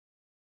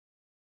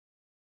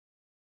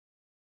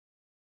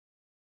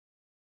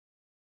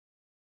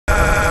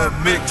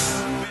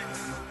mix.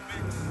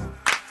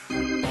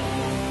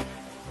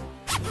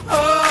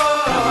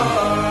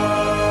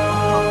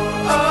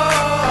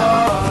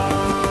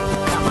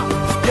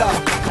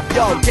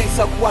 Yo,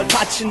 gangsta ku Al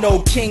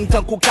Pacino, king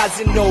tan ku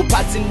casino,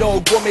 patino,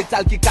 go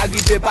metal ki ka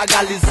rive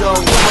bagalizo.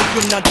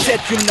 Yon nan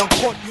tête, yon nan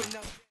kont, yon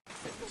nan...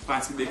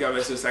 Fanatique de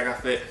Cabezzo, ça qu'a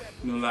fait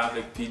nous là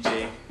avec PJ,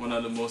 one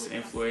of the most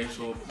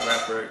influential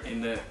rapper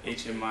in the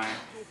HMI.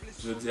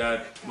 Je dis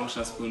à bonne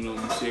chance pour nous,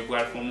 monsieur pour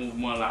faire un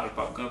mouvement là, le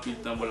pape grand plus de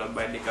temps pour la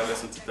baille de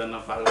Cabezzo titan dans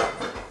parler.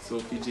 So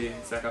PJ,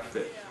 ça qu'a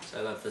fait. Ça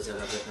qu'a fait,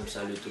 comme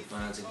salut tout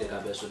fanatique de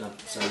Cabezzo,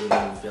 salut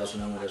nous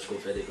personnellement parce qu'on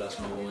fait des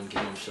classements pour qui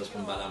même chance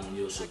pour parler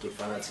mon sur tout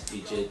fanatique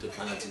PJ, tout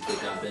fanatique de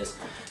Cabezzo,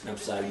 nous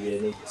saluer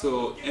nous.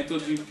 So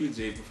introduis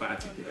PJ pour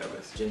fanatique de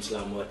Cabezzo. James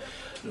Lamotte,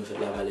 nous fait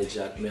la vallée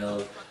Jack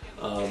Mel.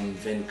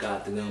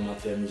 24 ans,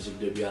 je fais musique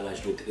depuis à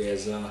l'âge de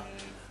 13 ans.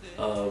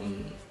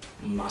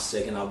 My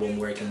second album,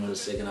 working on the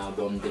second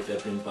album, they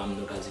fait plein de femmes,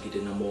 donc I did the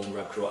 #1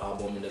 rap crow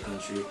album in the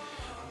country.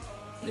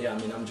 Yeah, I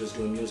mean, I'm just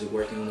doing music,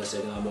 working on the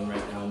second album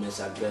right now, Miss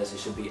Agnes. It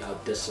should be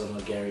out this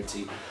summer,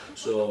 guaranteed.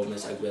 So,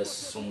 Miss Agnes,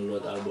 son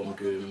l'autre album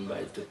que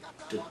je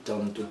tout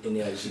temps, toute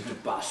énergie, toute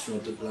passion,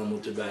 tout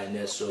l'amour, tout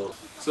bien. So,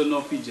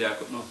 no PJ.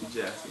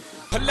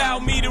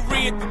 Allow me to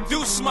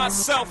reintroduce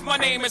myself. My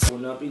name is... Pour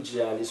non PJ,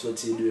 il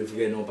sorti de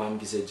vrai nom, pas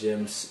qui c'est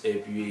James. Et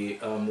puis,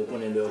 on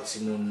connaît leur petit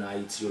monde en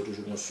Haïti,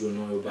 toujours construit un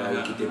nom,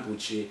 qui était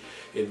pouché.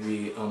 Et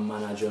puis, un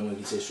manager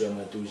qui c'est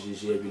sûrement tout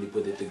GG. Et puis, il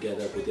put it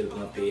together, pour il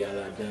prend payer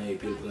là-dedans, et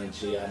puis il prend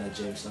J. Anna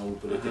James, we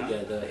put it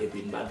together, et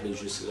puis nous battons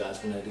juste grâce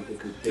pour nous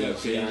récupérer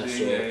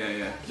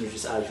nous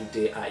juste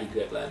ajouter AY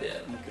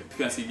là-dedans.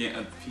 Différence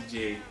entre PJ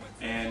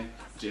et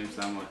James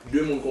Lamotte.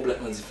 Deux mondes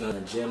complètement différents.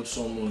 James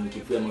sont monde qui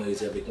vraiment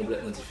réservé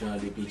complètement différent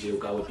de PJ. Au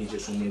cas où PJ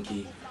sont monde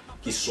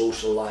qui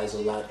socialise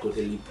a lot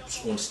côté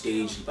on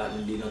stage, il parle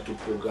dans tout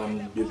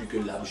programme depuis que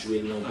l'a joué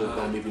dans le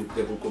programme et puis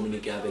prêt pour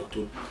communiquer avec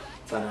tout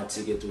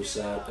fanatique et tout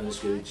ça, tandis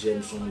que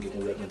James sont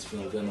complètement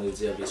différents, vraiment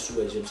réservé.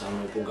 Soit James a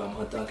un programme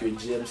en tant que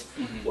James,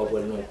 ou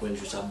après non coin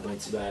juste à bon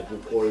petit bail pour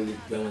Paul,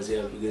 vraiment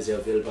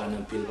réservé le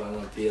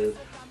pile,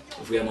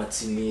 vraiment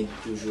timide,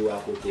 toujours à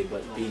côté.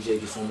 But PJ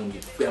qui sont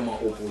vraiment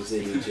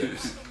opposés de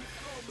James.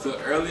 So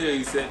earlier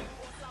you said,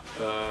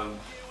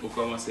 vous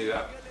commencez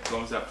à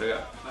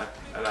faire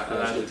à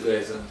l'âge de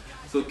 13 ans.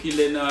 So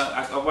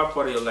at what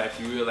part of your life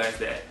you realize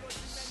that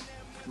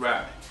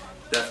rap,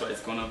 that's what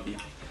it's gonna be?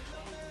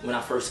 When I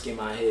first came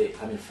out here,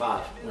 I mean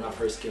 5, when I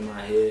first came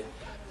out here,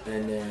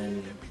 and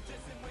then,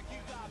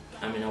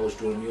 I mean, I was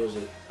doing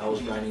music, I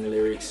was writing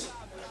lyrics.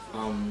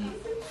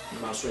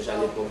 Ma songe à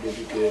l'époque,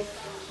 depuis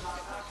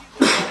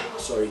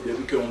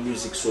que la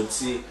musique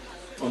sorti,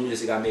 la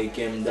musique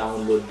américaine,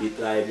 download beat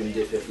live, je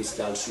me fait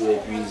freestyle sur, et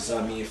puis les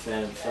amis,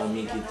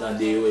 famille qui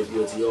tendaient, et puis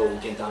ils disent, yo, you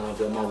can talent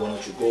vraiment, why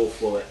don't you go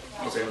for it?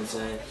 You know what I'm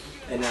saying?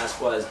 And as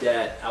far as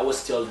that, I was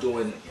still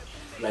doing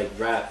like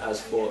rap as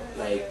for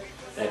like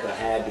a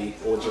hobby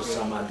or just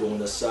something I do on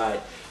the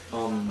side.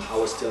 I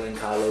was still in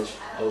college,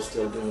 I was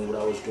still doing what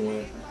I was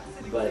doing.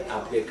 But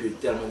après que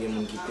tellement de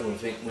gens qui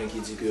convainquent moi qui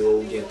dit que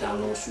oh, il y a un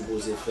talent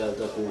supposé faire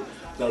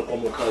dans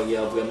le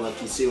carrière vraiment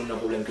qui c'est un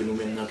problème que nous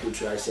même dans la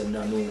culture haïtienne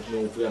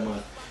nous vraiment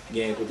il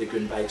y a un côté que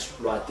nous pas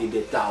exploiter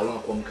des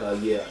talents comme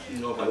carrière.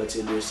 À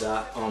partir de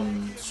ça,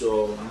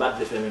 so pas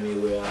de faire même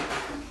erreur,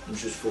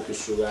 juste focus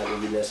sur ça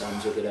et laisser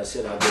me dire que that's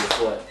it, I'll go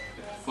for it.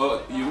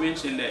 Well, you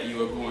mentioned that you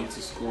were going to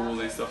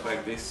school and stuff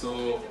like this,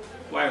 so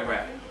why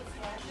rap?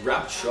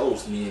 Rap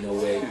chose me in a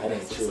way, I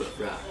didn't choose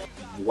rap.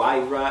 Why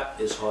rap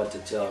is hard to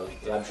tell.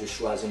 Rap just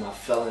choisi, I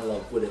fell in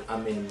love with it, I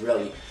mean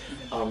really.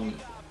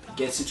 Il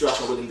y a une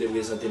situation où je me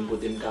présente, je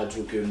me cadre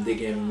que je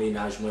suis un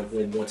ménage pour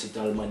un bon petit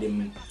temps,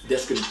 dès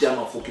que je suis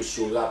tellement focus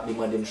sur rap, je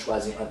me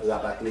choisir entre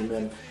rap et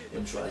lui-même, je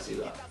me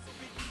choisir rap.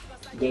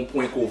 Bon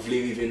point qu'on voulait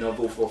arriver dans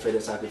le faut faire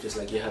des sacrifices,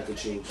 like you have to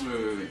choose.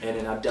 And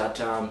then at that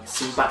time,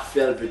 si je ne pas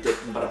faire peut-être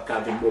je ne vais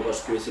pas faire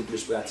parce que c'est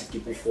plus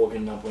pratique pour faire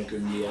venir dans le point que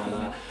je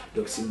là.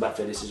 Donc si je ne vais pas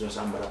faire des décisions,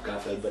 ça ne vais pas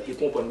faire. Mais ils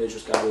comprennent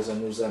jusqu'à présent,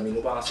 nos amis,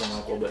 nous pas ensemble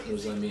encore, mais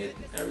nos amis,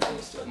 everything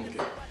is still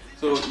okay.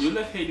 So you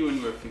left Haiti when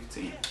you were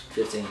 15.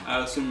 15.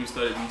 I assume you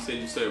said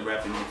you started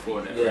rapping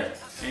before that, yeah. Right?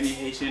 Any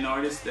Haitian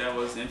artist that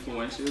was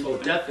influential? Oh,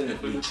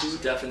 definitely.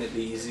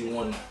 Easy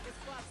One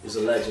is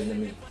a legend to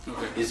me.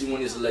 Okay. Easy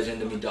One is a legend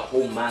to me. The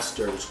whole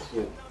Masters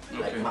crew.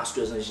 Like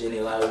Masters en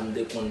général, on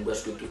déconne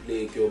presque toutes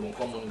les équipes. Bon,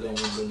 comme on gagne,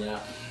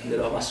 on ne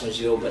doit pas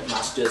changer. Mais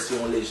Masters, c'est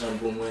une légende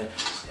pour moi.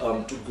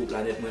 Tout groupe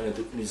planète, moi,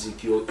 toute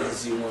musique.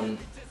 Easy One,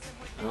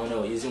 I don't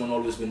know. Easy One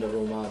always been the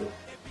role model.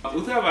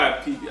 Vous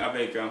travaillez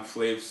avec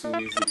Flav sur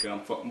musique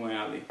Fuck Moi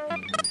Ali.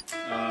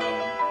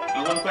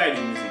 On va parler de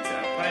musique.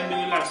 Parlez de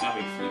relation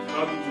avec Flav.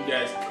 How did you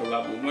guys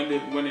collaborate?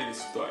 When did it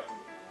start?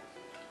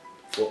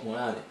 Fuck Moi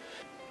Ali.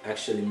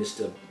 Actually,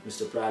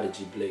 Mr.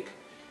 Prodigy Blake,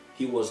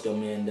 he was the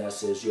man that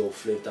says, yo,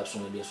 Flav tap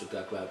son bien sur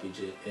Kakla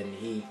PJ. And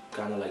he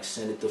kind of like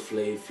sent it to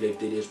Flav. Flav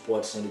did his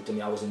part, sent it to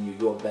me. I was in New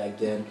York back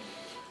then.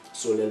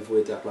 So lèl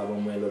voye track la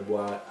ban mwen lot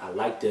boy, I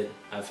liked it,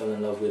 I fell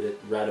in love with it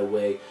right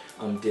away,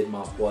 did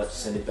my part,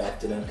 sent it back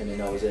to them, and then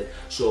that was it.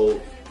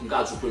 So,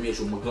 m'gade sou premier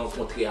jour, mwen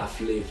rencontre a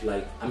Flav,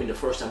 like, I mean the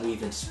first time we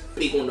even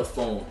speak on the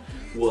phone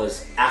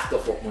was after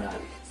Fok Mwen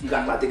Ale.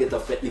 M'gade la te get the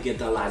fet li gen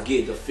tan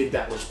lage, the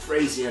feedback was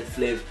crazy, and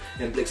Flav,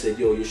 and Blake said,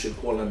 yo, you should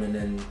call him, and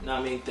then,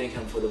 I mean, thank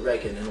him for the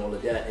record and all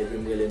of that.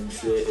 Every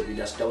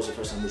that was the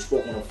first time we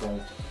spoke on the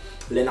phone.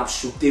 Then I've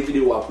shooted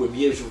video, our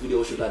premier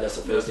video shoot, like that's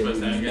the first time we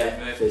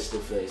met face to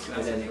face.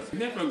 And then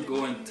never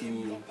go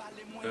into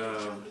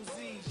a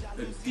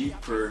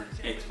deeper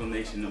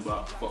explanation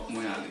about Fok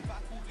Mwen Ale.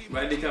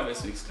 Why they have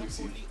it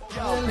exclusive?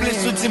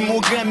 Plus ou di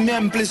mou gen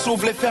même, plus ou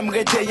vle fèm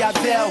rete ya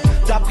ver.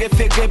 Ta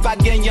préféré pa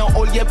genyen,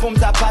 au lieu pou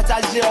m'ta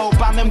pataje ou.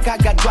 Pa même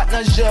kaka droite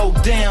nan jè ou.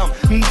 Damn,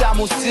 m'ta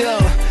mou stil.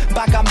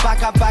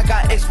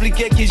 Baka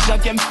expliquer qui j'en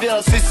kem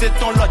feel. Si c'est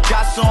ton lot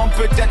garçon,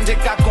 peut-être t'es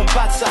ka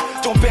combattre ça.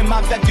 Tomber ma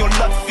avec yon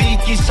lot fille,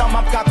 qui j'en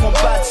m'a ka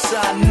combattre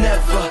ça.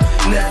 Never,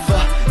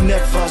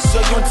 so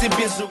yon ti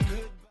bisou.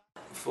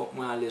 Fok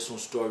Mwen Ale son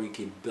story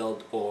ki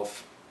built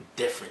off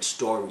different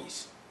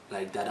stories.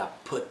 Like that I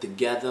put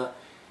together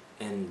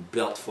and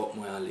built Fok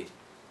Mwen Ale.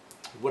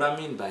 What I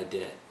mean by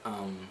that,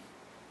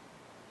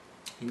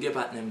 mge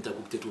patne mta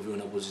kou te trouve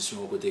yon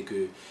posisyon kote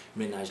ke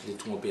menaj li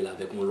trompe la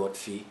vek yon lot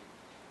fi.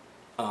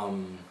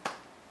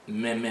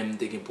 Même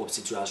te gen pop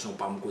situation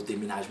pa m kote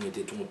menaj me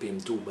te trompe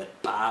m tou,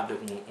 but pa avek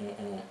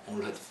yon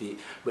lot fi,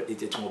 but li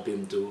te trompe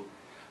m tou.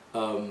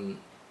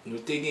 Nou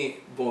te gen,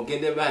 bon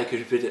gen debay ke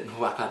peut-être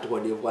nou waka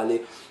tro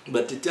devwale,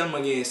 but te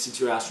telman gen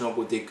situation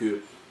kote ke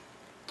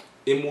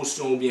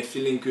émotion ou bien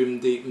feeling que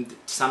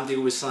ça me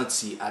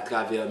ressenti à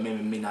travers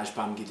même ménage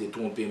pas qui était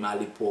trompé à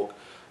l'époque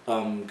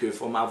que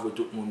faut m'avouer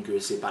tout le monde que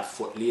c'est pas de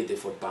faute liée était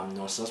faute pas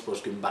dans le sens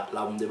parce que me battre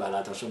là me débat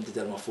l'attention me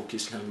tellement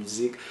focus sur la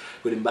musique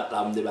que me battre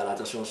là me débat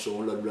l'attention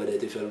sur l'autre blood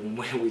était fait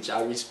moi which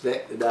I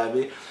respect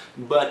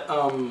but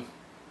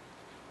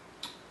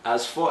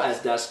as far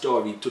as that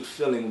story tout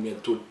feeling me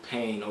tout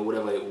pain or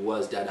whatever it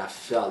was that I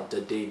felt the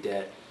day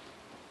that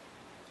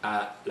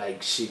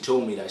like she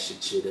told me that she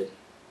cheated,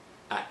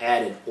 I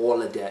added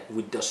all of that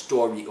with the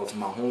story of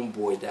my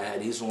homeboy that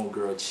had his own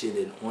girl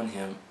cheating on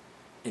him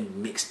and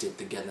mixed it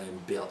together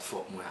and built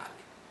Fok Mwen Ale.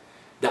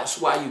 That's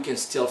why you can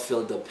still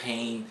feel the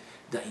pain,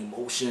 the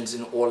emotions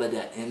and all of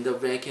that in the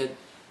record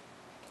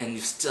and you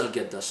still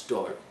get the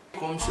story.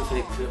 Comme je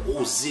fais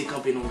oser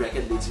camper dans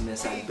record de dire mais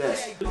ça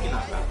best. Looking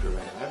at rap right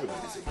now,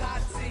 everybody's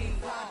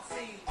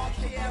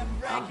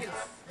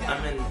I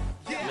mean,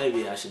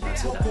 maybe I should not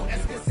say that.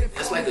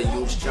 It's like a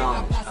huge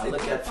challenge. I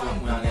look at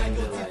Fok Mwen Ale and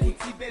be like,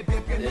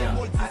 damn,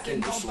 I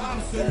can do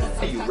something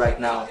better. You right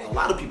now, a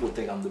lot of people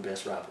think I'm the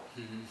best rapper.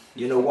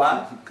 You know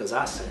why? Because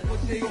I said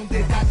it.